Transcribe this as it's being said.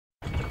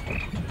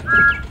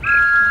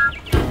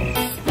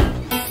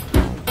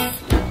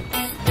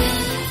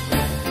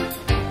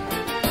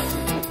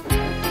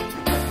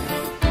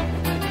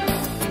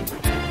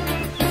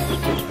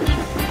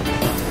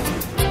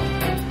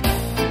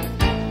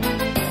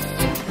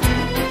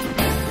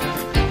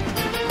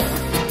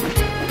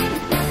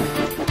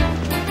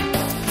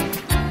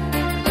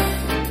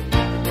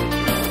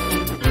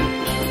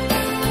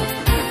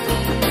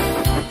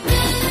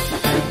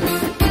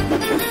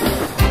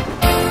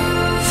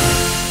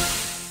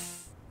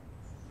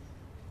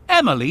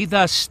Emily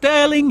the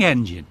Stirling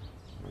engine.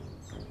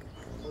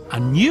 A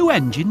new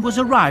engine was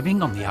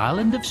arriving on the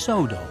island of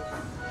Sodor.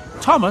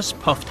 Thomas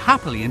puffed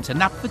happily into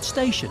Knapford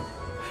Station.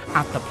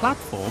 At the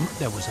platform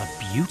there was a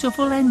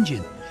beautiful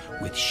engine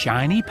with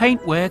shiny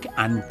paintwork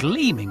and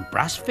gleaming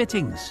brass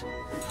fittings.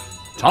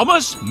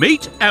 "Thomas,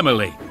 meet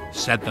Emily,"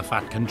 said the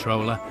Fat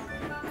Controller.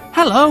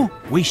 "Hello,"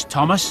 wheezed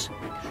Thomas.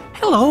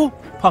 "Hello,"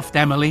 puffed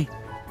Emily.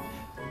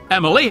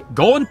 "Emily,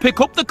 go and pick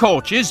up the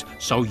coaches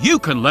so you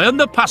can learn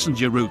the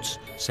passenger routes,"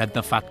 said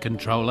the Fat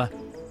Controller.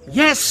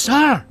 "Yes,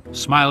 sir,"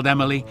 smiled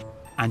Emily,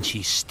 and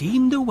she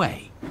steamed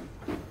away.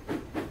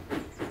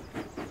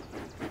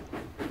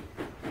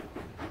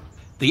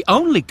 The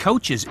only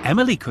coaches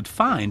Emily could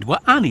find were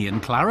Annie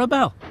and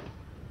Clarabel.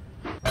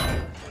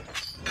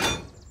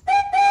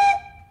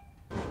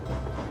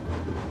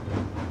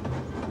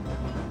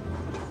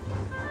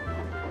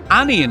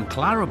 Annie and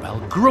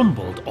Clarabel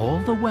grumbled all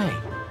the way.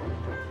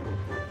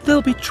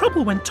 "There'll be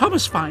trouble when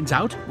Thomas finds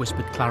out,"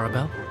 whispered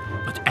Clarabel.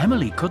 But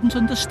Emily couldn't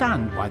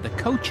understand why the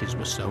coaches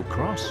were so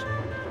cross.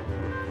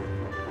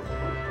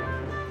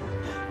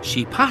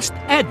 She passed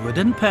Edward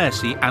and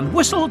Percy and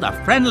whistled a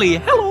friendly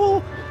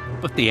hello,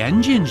 but the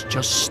engines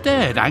just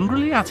stared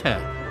angrily at her.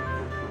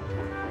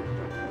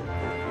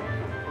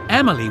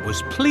 Emily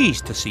was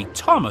pleased to see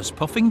Thomas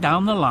puffing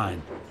down the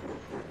line.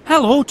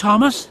 "Hello,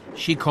 Thomas,"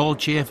 she called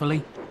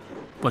cheerfully.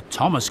 But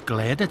Thomas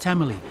glared at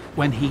Emily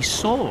when he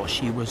saw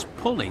she was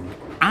pulling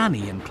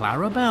Annie and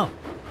Clarabel.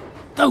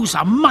 "Those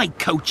are my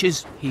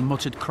coaches," he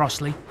muttered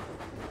crossly.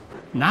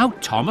 Now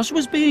Thomas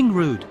was being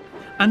rude,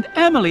 and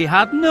Emily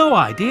had no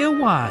idea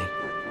why.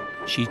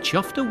 She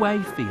chuffed away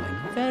feeling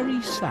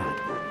very sad.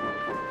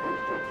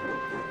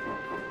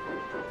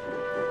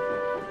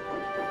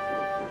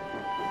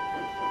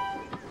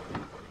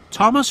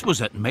 Thomas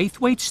was at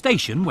Maithwaite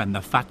Station when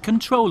the Fat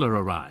Controller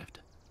arrived.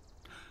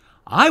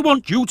 "I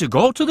want you to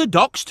go to the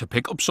docks to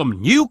pick up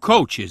some new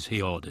coaches,"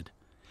 he ordered.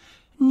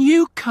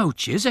 "New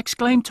coaches?"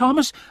 exclaimed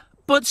Thomas.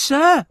 "But,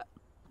 sir—"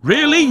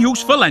 "Really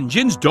useful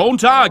engines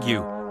don't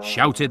argue,"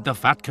 shouted the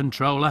Fat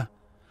Controller.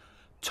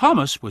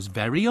 Thomas was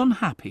very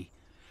unhappy.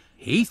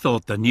 He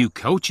thought the new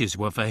coaches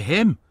were for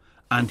him,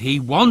 and he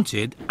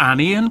wanted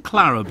Annie and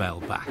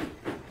Clarabel back.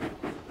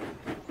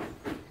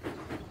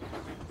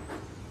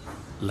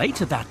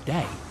 Later that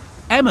day,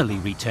 Emily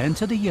returned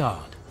to the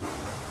yard.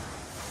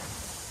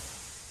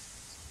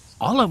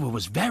 Oliver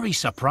was very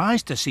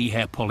surprised to see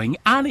her pulling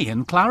Annie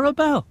and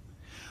Clarabel.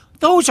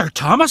 "Those are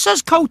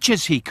Thomas's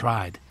coaches," he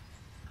cried.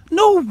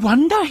 "No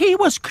wonder he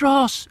was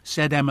cross,"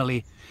 said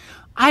Emily.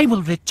 "I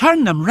will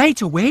return them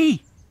right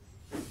away."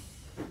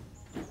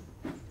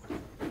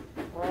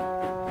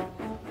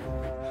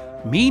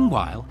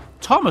 Meanwhile,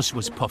 Thomas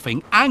was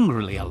puffing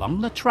angrily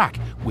along the track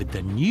with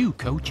the new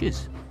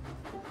coaches.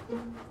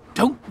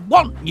 "Don't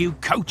want new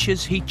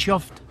coaches," he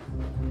chuffed.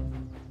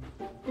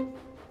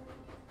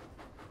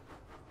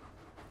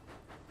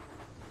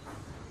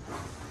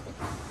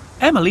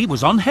 Emily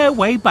was on her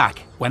way back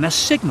when a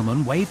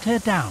signalman waved her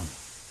down.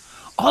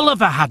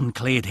 Oliver hadn't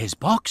cleared his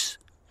box.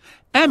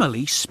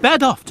 Emily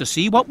sped off to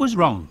see what was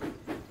wrong.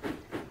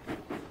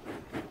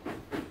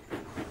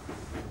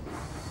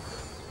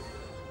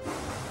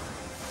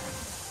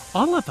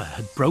 Oliver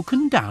had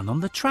broken down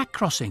on the track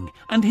crossing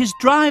and his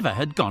driver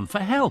had gone for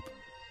help.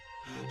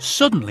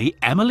 Suddenly,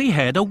 Emily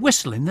heard a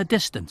whistle in the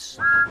distance.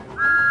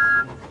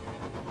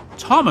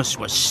 Thomas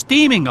was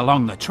steaming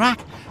along the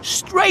track,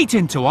 straight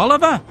into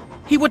Oliver.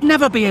 He would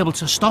never be able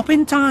to stop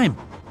in time.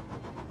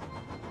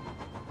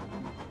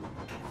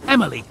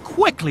 Emily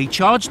quickly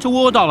charged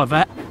toward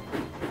Oliver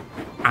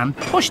and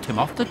pushed him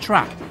off the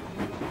track.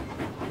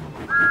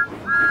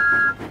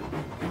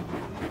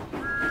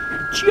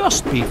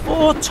 Just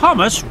before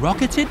Thomas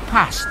rocketed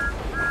past.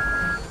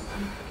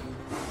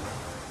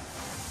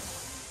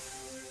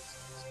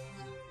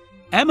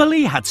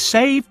 Emily had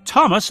saved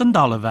Thomas and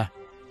Oliver.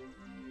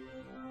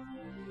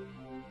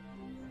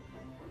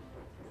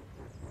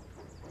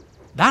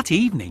 That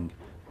evening,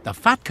 the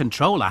Fat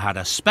Controller had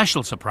a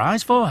special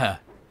surprise for her.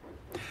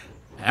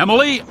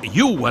 "Emily,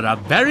 you were a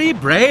very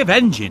brave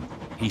engine,"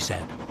 he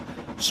said.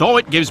 "So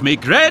it gives me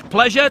great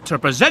pleasure to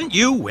present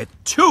you with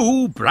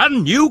 2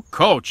 brand new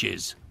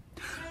coaches."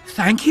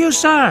 "Thank you,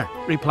 sir,"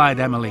 replied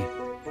Emily.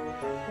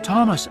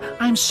 "Thomas,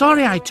 I'm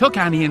sorry I took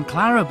Annie and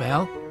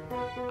Clarabel."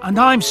 "And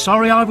I'm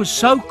sorry I was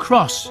so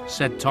cross,"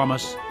 said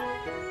Thomas.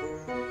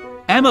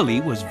 Emily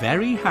was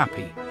very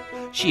happy.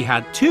 She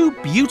had 2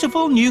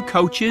 beautiful new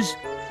coaches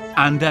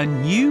and a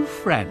new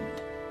friend.